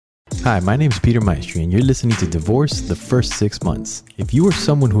Hi, my name is Peter Maestri, and you're listening to Divorce the First 6 Months. If you are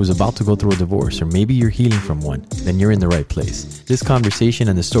someone who is about to go through a divorce, or maybe you're healing from one, then you're in the right place. This conversation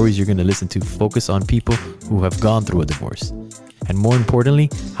and the stories you're going to listen to focus on people who have gone through a divorce, and more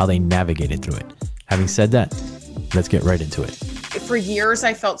importantly, how they navigated through it. Having said that, let's get right into it. For years,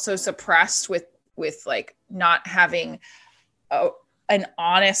 I felt so suppressed with like not having an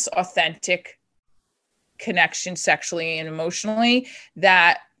honest, authentic connection sexually and emotionally,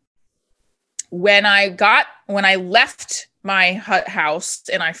 that when I left my house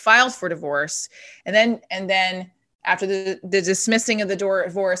and I filed for divorce, and then after the dismissing of the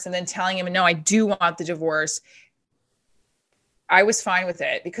divorce and then telling him, no, I do want the divorce, I was fine with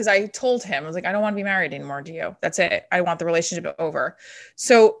it because I told him, I was like, I don't want to be married anymore to you. That's it. I want the relationship over.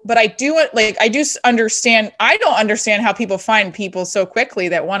 So, but I do understand. I don't understand how people find people so quickly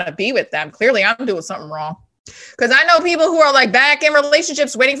that want to be with them. Clearly I'm doing something wrong. Because I know people who are like back in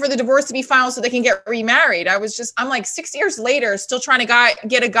relationships waiting for the divorce to be filed so they can get remarried. I'm like 6 years later, still trying to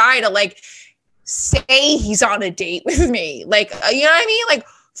get a guy to like say he's on a date with me. Like, you know what I mean? Like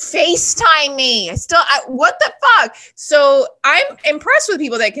FaceTime me. What the fuck? So I'm impressed with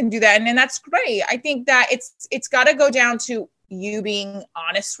people that can do that. And that's great. I think that it's got to go down to you being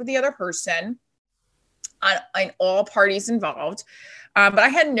honest with the other person on all parties involved. But I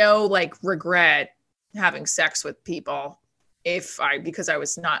had no like regret having sex with people because I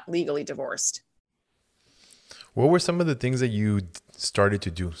was not legally divorced. What were some of the things that you started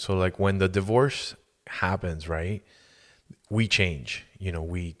to do? So like when the divorce happens, right? We change,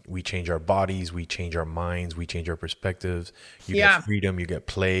 we change our bodies, we change our minds, we change our perspectives. You get freedom, you get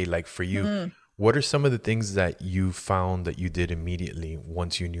play. Like for you, what are some of the things that you found that you did immediately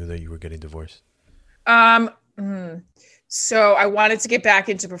once you knew that you were getting divorced? So I wanted to get back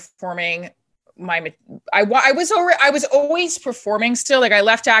into performing. I was always performing still. Like I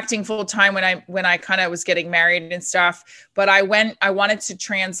left acting full time when I kind of was getting married and stuff, but I wanted to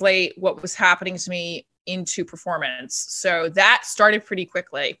translate what was happening to me into performance. So that started pretty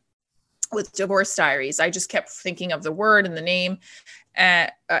quickly with Divorce Diaries. I just kept thinking of the word and the name. I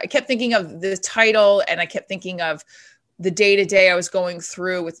kept thinking of the title, and I kept thinking of the day-to-day I was going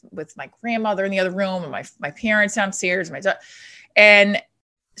through with my grandmother in the other room and my parents downstairs, and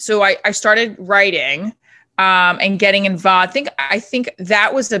so I started writing and getting involved. I think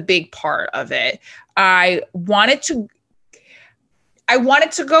that was a big part of it. I wanted to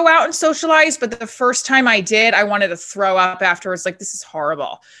go out and socialize, but the first time I did, I wanted to throw up afterwards. Like, this is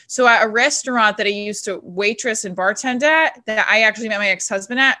horrible. So at a restaurant that I used to waitress and bartend at, that I actually met my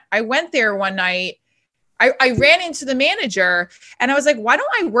ex-husband at, I went there one night. I ran into the manager and I was like, why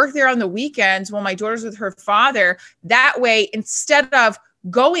don't I work there on the weekends while my daughter's with her father? That way, instead of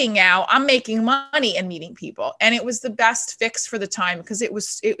going out, I'm making money and meeting people. And it was the best fix for the time, because it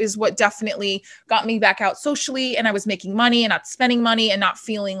is what definitely got me back out socially, and I was making money and not spending money and not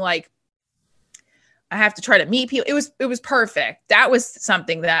feeling like I have to try to meet people. It was perfect. That was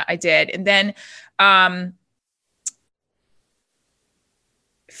something that I did. And then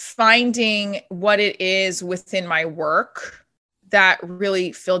finding what it is within my work that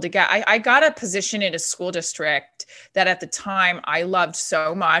really filled a gap. I got a position in a school district that at the time I loved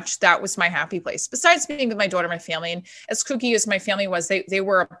so much. That was my happy place. Besides being with my daughter, my family, and as kooky as my family was, they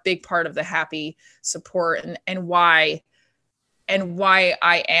were a big part of the happy support and why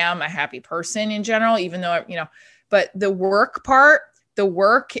I am a happy person in general, even though, but the work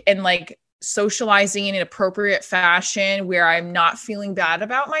and like socializing in an appropriate fashion where I'm not feeling bad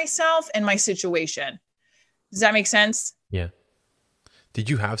about myself and my situation. Does that make sense? Yeah. Did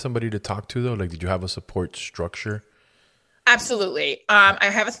you have somebody to talk to though? Like, did you have a support structure? Absolutely. I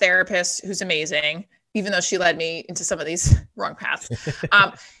have a therapist who's amazing, even though she led me into some of these wrong paths.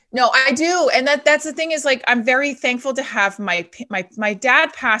 No, I do. And that's the thing is, like, I'm very thankful to have my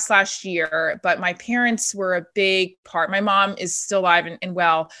dad passed last year, but my parents were a big part. My mom is still alive and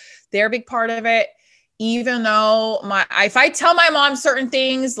well. They're a big part of it. Even though if I tell my mom certain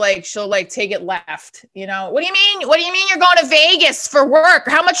things, like, she'll like take it left, what do you mean? What do you mean you're going to Vegas for work?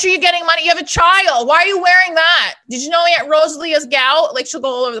 How much are you getting money? You have a child. Why are you wearing that? Did you know Aunt Rosalie has gout? Like, she'll go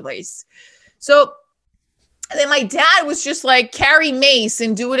all over the place. So then my dad was just like, carry mace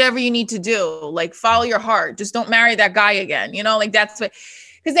and do whatever you need to do. Like, follow your heart. Just don't marry that guy again. Like, that's what,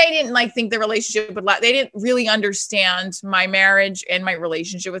 because they didn't like think the relationship would they didn't really understand my marriage and my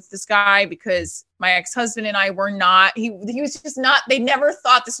relationship with this guy, because my ex-husband and I were not, he was just not, they never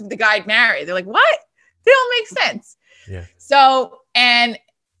thought this was the guy I'd marry. They're like, what? They don't make sense. Yeah. So, and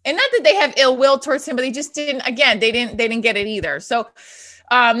not that they have ill will towards him, but they just didn't, again, they didn't get it either. So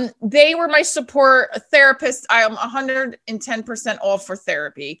they were my support therapist. I am 110% all for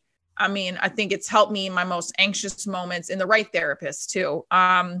therapy. I mean, I think it's helped me in my most anxious moments, in the right therapist too.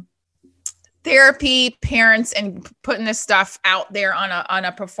 Therapy, parents, and putting this stuff out there on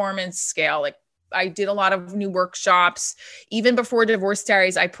a performance scale. Like, I did a lot of new workshops. Even before Divorce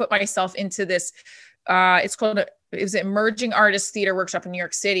Diaries, I put myself into this, it was an emerging artist theater workshop in New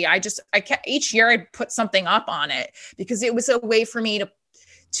York City. Each year I'd put something up on it because it was a way for me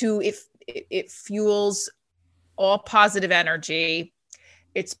it fuels all positive energy.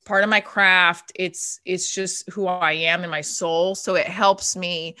 It's part of my craft. It's just who I am in my soul. So it helps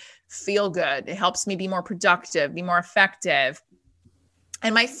me feel good. It helps me be more productive, be more effective.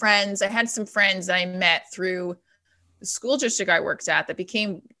 And my friends, I had some friends that I met through the school district I worked at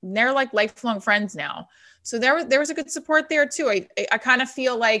they're like lifelong friends now. So there was a good support there too. I kind of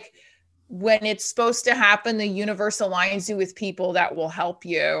feel like when it's supposed to happen, the universe aligns you with people that will help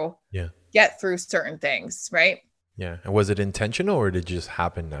you get through certain things, right? Yeah. And was it intentional or did it just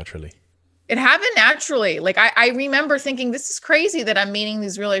happen naturally? It happened naturally. Like I remember thinking, this is crazy that I'm meeting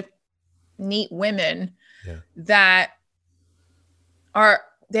these really neat women that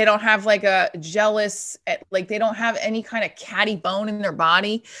they don't have like a jealous, like they don't have any kind of catty bone in their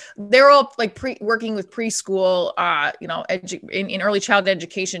body. They're all like working with preschool, in early childhood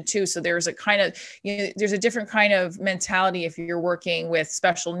education too. So there's a kind of, there's a different kind of mentality if you're working with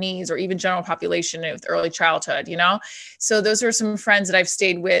special needs or even general population with early childhood, So those are some friends that I've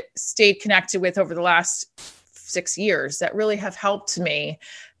stayed connected with over the last 6 years that really have helped me,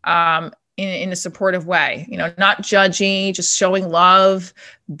 in a supportive way, not judging, just showing love,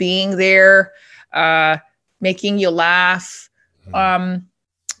 being there, making you laugh.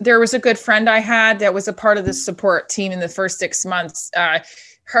 There was a good friend I had that was a part of the support team in the first 6 months.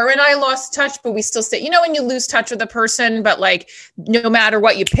 Her and I lost touch, but we still stay, when you lose touch with a person, but like, no matter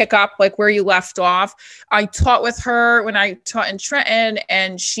what, you pick up like where you left off. I taught with her when I taught in Trenton,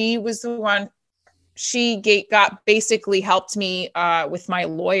 and she was the one. She basically helped me with my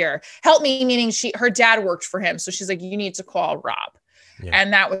lawyer. Helped me, meaning her dad worked for him. So she's like, you need to call Rob. Yeah.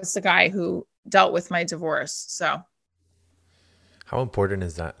 And that was the guy who dealt with my divorce. So how important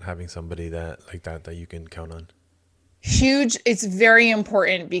is that, having somebody that you can count on? Huge. It's very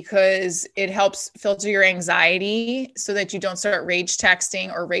important because it helps filter your anxiety so that you don't start rage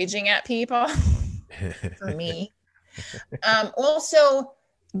texting or raging at people. For me. Also,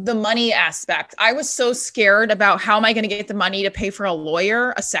 the money aspect. I was so scared about how am I going to get the money to pay for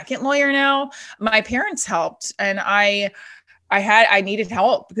a second lawyer now. My parents helped, and I needed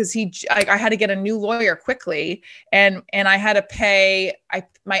help because I had to get a new lawyer quickly, and I had to pay.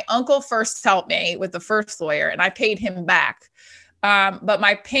 My uncle first helped me with the first lawyer, and I paid him back. But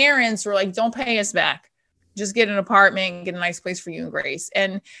my parents were like, "Don't pay us back. Just get an apartment, get a nice place for you and Grace."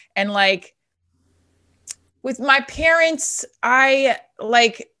 And like, with my parents,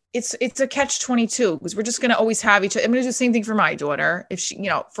 it's a catch-22 because we're just going to always have each other. I'm going to do the same thing for my daughter if she,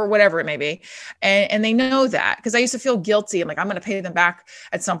 for whatever it may be. And they know that, because I used to feel guilty. I'm like, I'm going to pay them back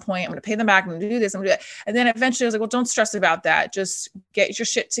at some point. I'm going to pay them back. I'm going to do this. I'm going to do that. And then eventually I was like, well, don't stress about that. Just get your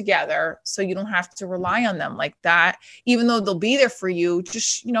shit together so you don't have to rely on them like that. Even though they'll be there for you,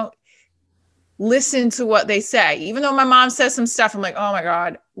 just, listen to what they say. Even though my mom says some stuff, I'm like, oh my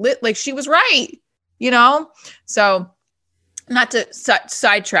God, like she was right. So not to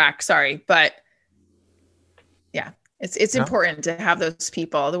sidetrack, sorry, but yeah, it's important to have those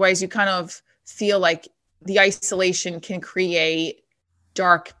people. Otherwise you kind of feel like the isolation can create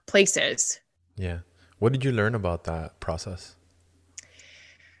dark places. Yeah. What did you learn about that process?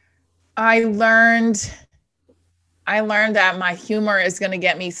 I learned that my humor is going to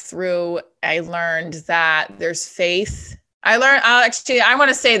get me through. I learned that there's faith. I want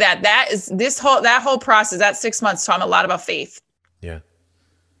to say that whole process, that 6 months taught me a lot about faith. Yeah.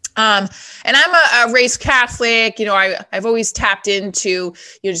 And I'm a raised Catholic, I've always tapped into,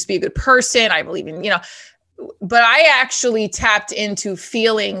 just be a good person. I believe in, but I actually tapped into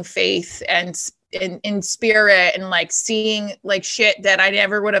feeling faith and in spirit, and like seeing like shit that I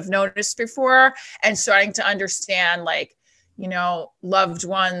never would have noticed before, and starting to understand like, loved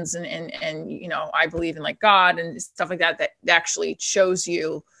ones and I believe in like God and stuff like that actually shows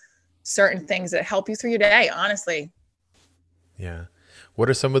you certain things that help you through your day, honestly. Yeah. What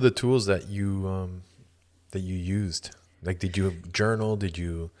are some of the tools that you used? Like, did you journal?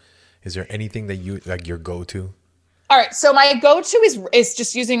 Is there anything that you like your go-to? All right. So my go-to is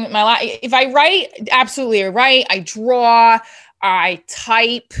just using if I write, absolutely I write, I draw, I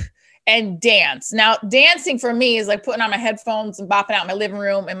type, and dance. Now, dancing for me is like putting on my headphones and bopping out in my living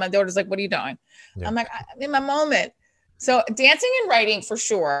room. And my daughter's like, what are you doing? Yeah. I'm like, I'm in my moment. So dancing and writing for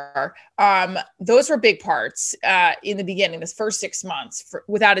sure. Those were big parts in the beginning, this first 6 months,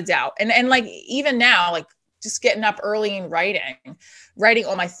 without a doubt. And like even now, like just getting up early and writing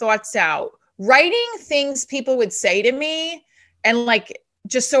all my thoughts out, writing things people would say to me, and like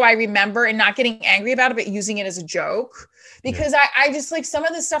just so I remember and not getting angry about it, but using it as a joke. Because I just like some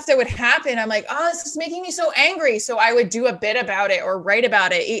of the stuff that would happen, I'm like, oh, this is making me so angry. So I would do a bit about it or write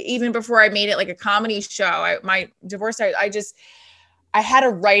about it even before I made it like a comedy show. My divorce, I had to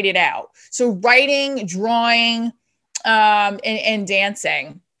write it out. So writing, drawing, and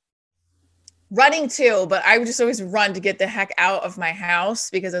dancing. Running too, but I would just always run to get the heck out of my house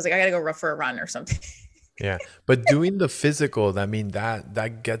because I was like, I got to go for a run or something. Yeah. But doing the physical, I mean,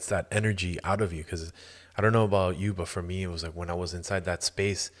 that gets that energy out of you. Because I don't know about you, but for me, it was like when I was inside that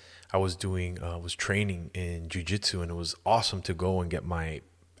space, I was training in jiu-jitsu, and it was awesome to go and get my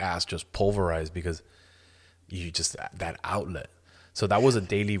ass just pulverized because you just, that outlet. So that was a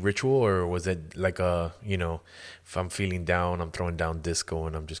daily ritual, or was it like a, if I'm feeling down, I'm throwing down disco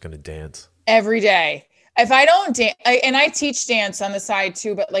and I'm just going to dance? Every day. If I don't dance, and I teach dance on the side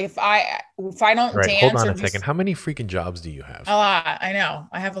too, but like if I don't dance. Hold on a second. How many freaking jobs do you have? A lot. I know.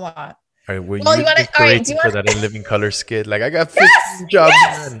 I have a lot. All right, well, you want to for that In Living Color skit? Like, I got 15 jobs.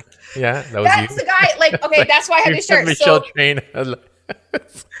 Yes! Yeah, that's the guy. Like, okay, that's why I have the shirt. Michelle train.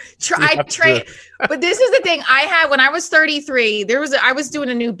 I train, but this is the thing I had when I was 33. I was doing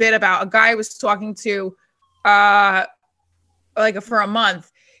a new bit about a guy I was talking to, for a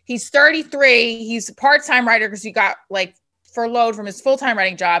month. He's 33. He's a part-time writer because he got like furloughed from his full-time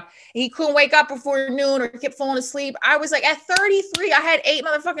writing job. He couldn't wake up before noon or kept falling asleep. I was like, at 33, I had 8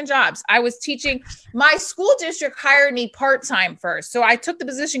 motherfucking jobs. I was teaching. My school district hired me part-time first. So I took the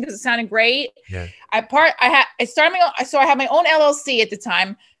position because it sounded great. Yeah. I had my own LLC at the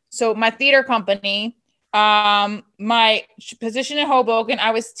time. So my theater company, my position in Hoboken,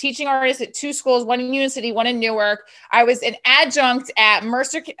 I was teaching artists at 2 schools, one in Union City, one in Newark. I was an adjunct at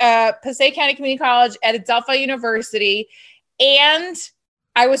Mercer, Passaic County Community College, at Adelphi University. And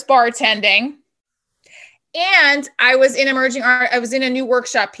I was bartending, and I was in emerging art. I was in a new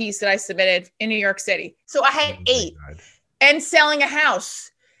workshop piece that I submitted in New York City. So I had 8 and selling a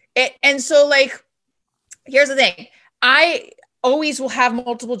house. And so like, here's the thing. I always will have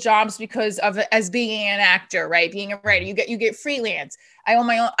multiple jobs because of as being an actor, right? Being a writer, you get freelance. I own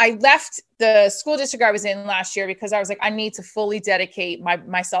my own. I left the school district I was in last year because I was like, I need to fully dedicate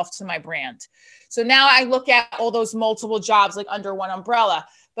myself to my brand. So now I look at all those multiple jobs like under one umbrella.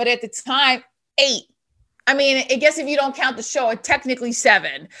 But at the time, 8. I mean, I guess if you don't count the show, it's technically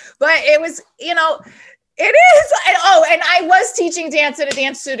 7. But it was, it is. And I was teaching dance at a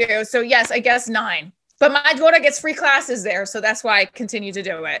dance studio. So yes, I guess 9. But my daughter gets free classes there. So that's why I continue to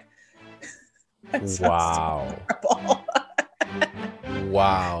do it. Wow.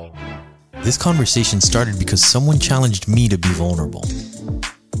 Wow. This conversation started because someone challenged me to be vulnerable.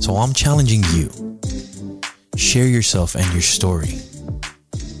 So I'm challenging you. Share yourself and your story.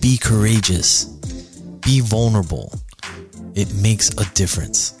 Be courageous. Be vulnerable. It makes a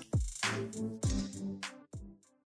difference.